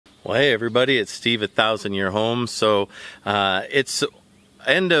Well, hey everybody, it's Steve at 1000-Year Home. So it's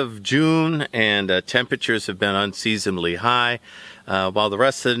end of June and temperatures have been unseasonably high while the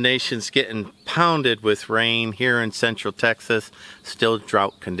rest of the nation's getting pounded with rain. Here in central Texas, still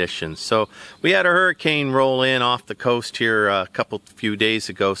drought conditions. So we had a hurricane roll in off the coast here a few days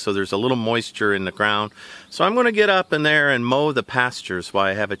ago, so there's a little moisture in the ground. So I'm going to get up in there and mow the pastures while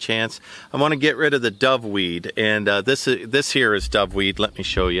I have a chance. I want to get rid of the doveweed, and this here is doveweed. Let me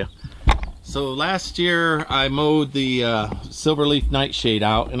show you. So last year I mowed the silverleaf nightshade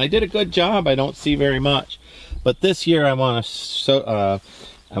out, and I did a good job. I don't see very much, but this year I want to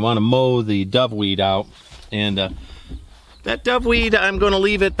mow the doveweed out, and that doveweed I'm going to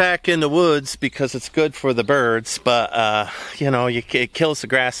leave it back in the woods because it's good for the birds. But you know, it kills the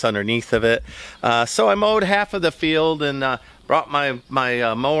grass underneath of it. So I mowed half of the field and brought my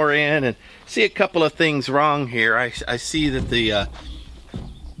mower in, and see a couple of things wrong here. I see that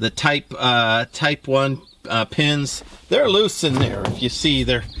the type 1 pins, they're loose in there. If you see,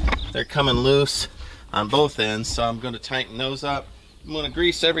 they're coming loose on both ends, so I'm going to tighten those up. I'm going to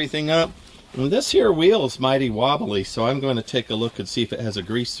grease everything up. And this here wheel is mighty wobbly, so I'm going to take a look and see if it has a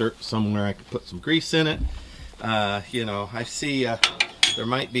grease cert somewhere I can put some grease in it. You know, I see there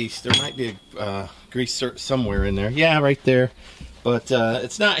might be a grease cert somewhere in there. Yeah, right there. But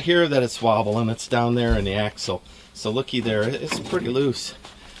it's not here that it's wobbling. It's down there in the axle. So looky there, it's pretty loose.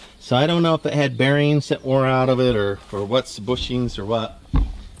 So I don't know if it had bearings that wore out of it, or what's the bushings or what.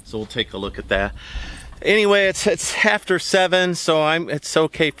 So we'll take a look at that. Anyway, it's after 7, so it's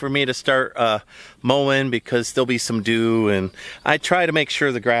okay for me to start mowing because there'll be some dew, and I try to make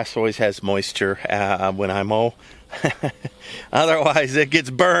sure the grass always has moisture when I mow. Otherwise it gets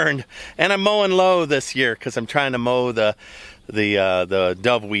burned. And I'm mowing low this year because I'm trying to mow the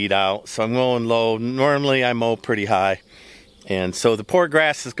doveweed out. So I'm mowing low. Normally I mow pretty high. And so the poor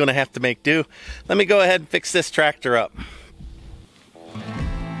grass is going to have to make do. Let me go ahead and fix this tractor up.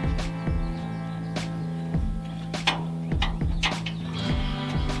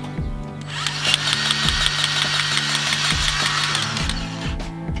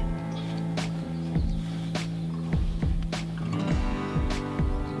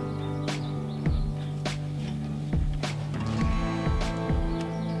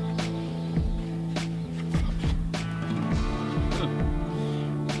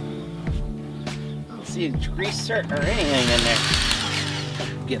 See a grease cert or anything in there.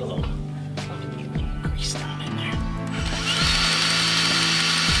 Get a little grease down in there.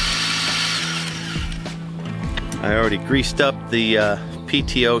 I already greased up the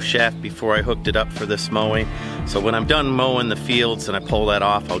PTO shaft before I hooked it up for this mowing. So when I'm done mowing the fields and I pull that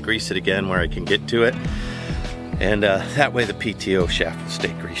off, I'll grease it again where I can get to it. And that way the PTO shaft will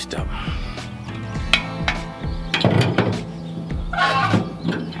stay greased up.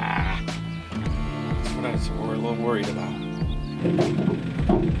 That's what we're a little worried about.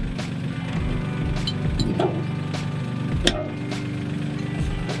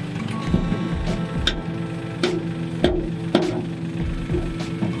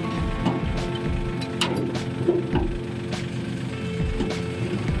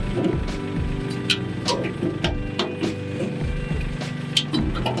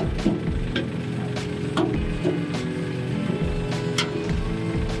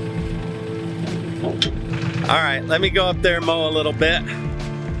 Alright, let me go up there and mow a little bit.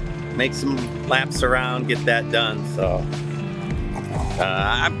 Make some laps around, get that done. So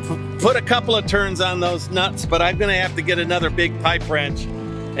I put a couple of turns on those nuts, but I'm going to have to get another big pipe wrench.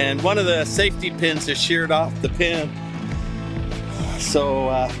 And one of the safety pins is sheared off the pin. So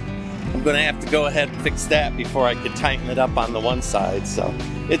I'm going to have to go ahead and fix that before I can tighten it up on the one side. So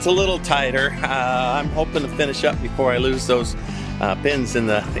it's a little tighter. I'm hoping to finish up before I lose those pins in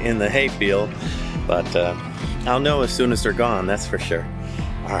the hayfield. But I'll know as soon as they're gone, that's for sure.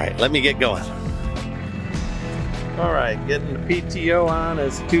 All right, let me get going. All right, getting the PTO on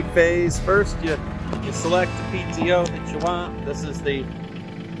is 2-phase. First, you select the PTO that you want. This is the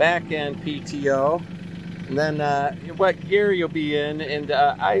back end PTO. And then what gear you'll be in. And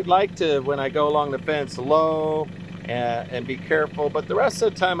I like to, when I go along the fence, low and be careful. But the rest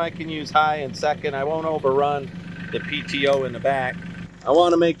of the time I can use high and second. I won't overrun the PTO in the back. I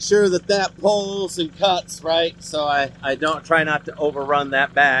want to make sure that that pulls and cuts right, so I don't try not to overrun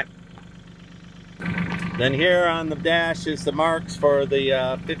that back. Then here on the dash is the marks for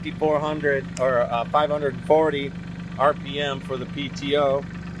the 5400 or 540 RPM for the PTO,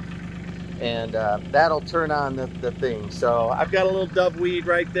 and that'll turn on the thing. So I've got a little doveweed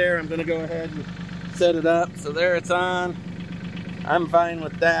right there. I'm going to go ahead and set it up. So there it's on. I'm fine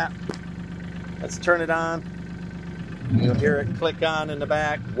with that. Let's turn it on. You'll hear it click on in the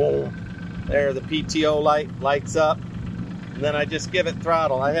back. Whoa. There, the PTO light lights up. And then I just give it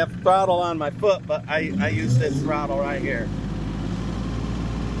throttle. I have throttle on my foot, but I use this throttle right here.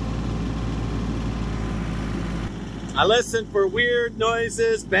 I listen for weird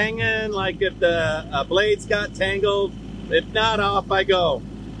noises, banging, like if the blades got tangled. If not, off I go.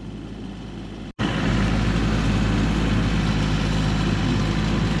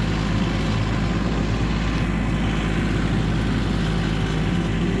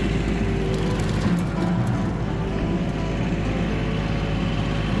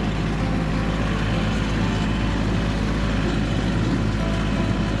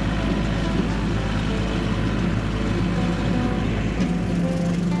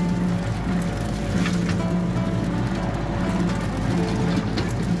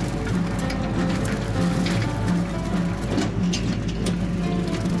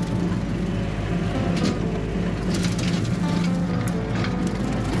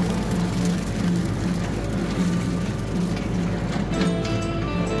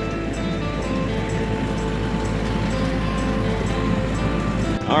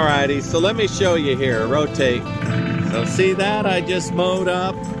 Alrighty, so let me show you here, rotate. So see that? I just mowed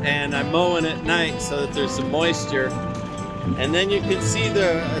up and I'm mowing at night so that there's some moisture. And then you can see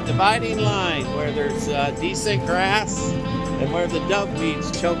the dividing line where there's decent grass and where the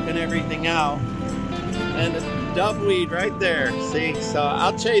doveweed's choking everything out. And the doveweed right there, see? So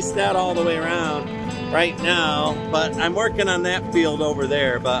I'll chase that all the way around right now, but I'm working on that field over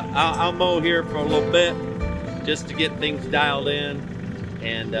there. But I'll mow here for a little bit just to get things dialed in.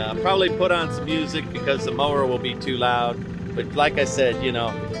 And probably put on some music because the mower will be too loud. But like I said, you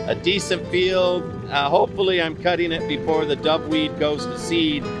know, a decent field. Hopefully I'm cutting it before the doveweed goes to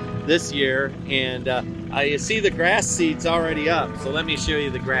seed this year. And you see the grass seed's already up. So let me show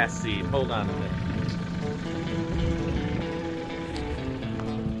you the grass seed. Hold on a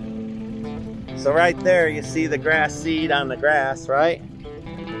minute. So right there you see the grass seed on the grass, right?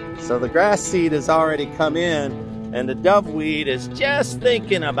 So the grass seed has already come in. And the doveweed is just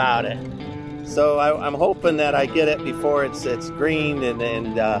thinking about it. So I'm hoping that I get it before it's green and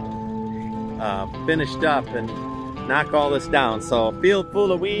finished up and knock all this down. So a field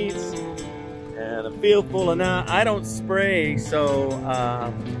full of weeds and a field full of I don't spray, so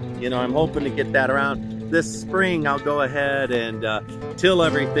you know, I'm hoping to get that around. This spring I'll go ahead and till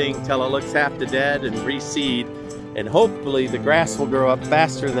everything till it looks half to dead and reseed. And hopefully the grass will grow up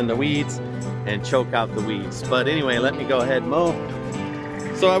faster than the weeds and choke out the weeds. But anyway, let me go ahead and mow.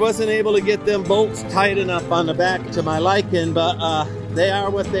 So I wasn't able to get them bolts tight enough on the back to my liking, but they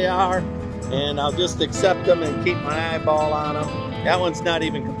are what they are, and I'll just accept them and keep my eyeball on them. That one's not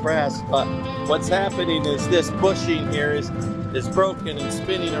even compressed, but what's happening is this bushing here is broken and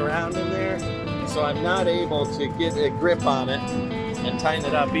spinning around in there, so I'm not able to get a grip on it and tighten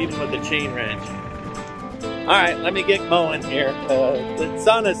it up even with the chain wrench. All right, let me get mowing here. The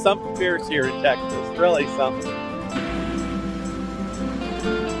sun is something fierce here in Texas, really something.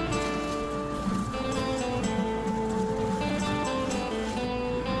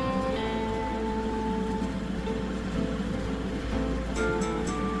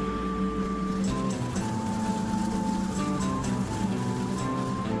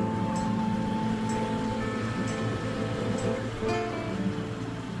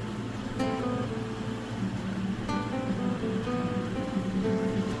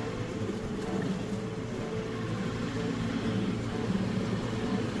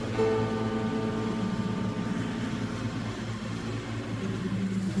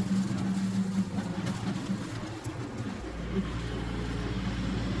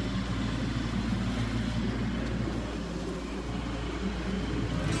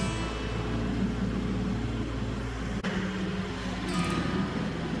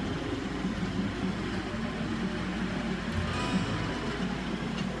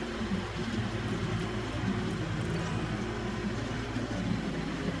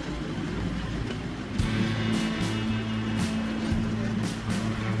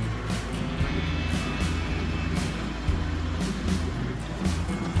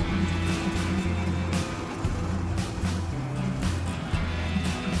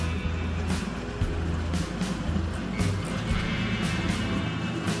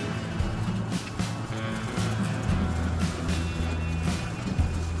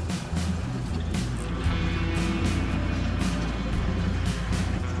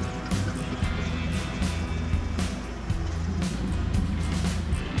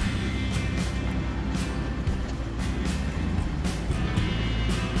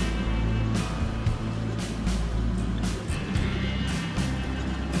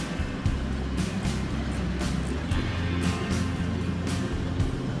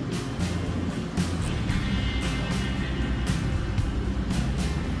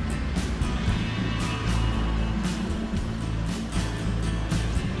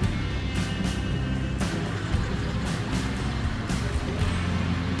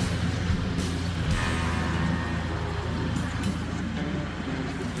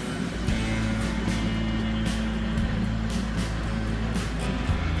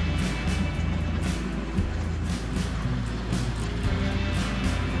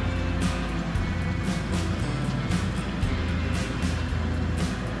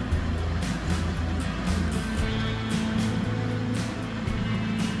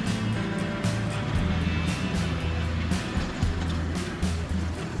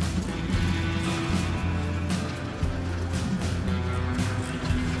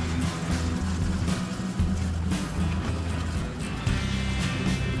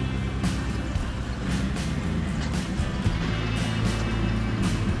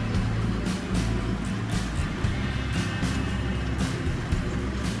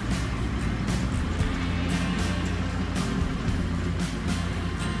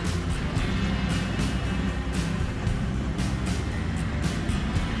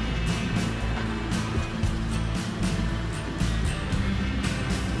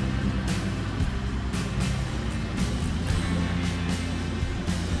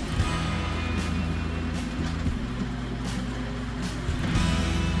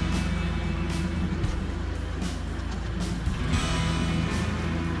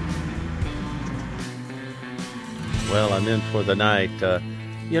 Well, I'm in for the night.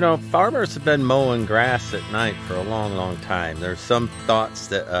 You know, farmers have been mowing grass at night for a long, long time. There's some thoughts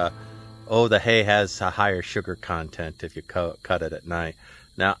that, the hay has a higher sugar content if you cut it at night.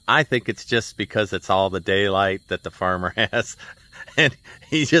 Now, I think it's just because it's all the daylight that the farmer has. And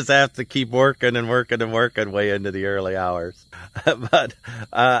he just has to keep working and working and working way into the early hours. But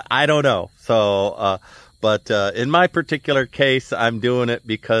I don't know. So, in my particular case, I'm doing it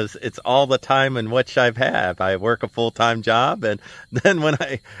because it's all the time in which I have. I work a full-time job, and then when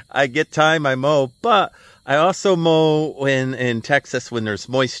I get time, I mow. But I also mow in Texas when there's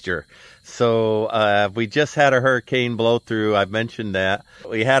moisture. So we just had a hurricane blow through. I mentioned that.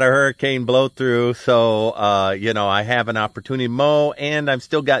 We had a hurricane blow through, so I have an opportunity to mow, and I've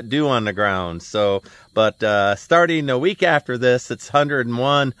still got dew on the ground. So, starting a week after this, it's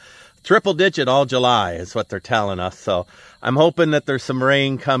 101. Triple digit all July is what they're telling us. So I'm hoping that there's some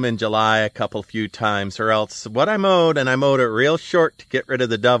rain come in July a few times, or else what I mowed, and I mowed it real short to get rid of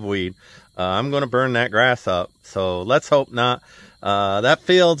the doveweed, I'm going to burn that grass up. So let's hope not. That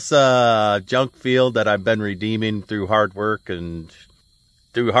field's a junk field that I've been redeeming through hard work and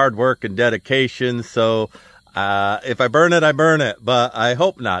dedication. So if I burn it, I burn it, but I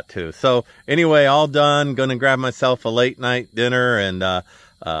hope not to. So anyway, all done. Going to grab myself a late night dinner and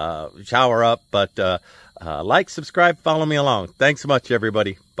shower up. But like, subscribe, follow me along. Thanks so much,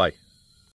 everybody. Bye.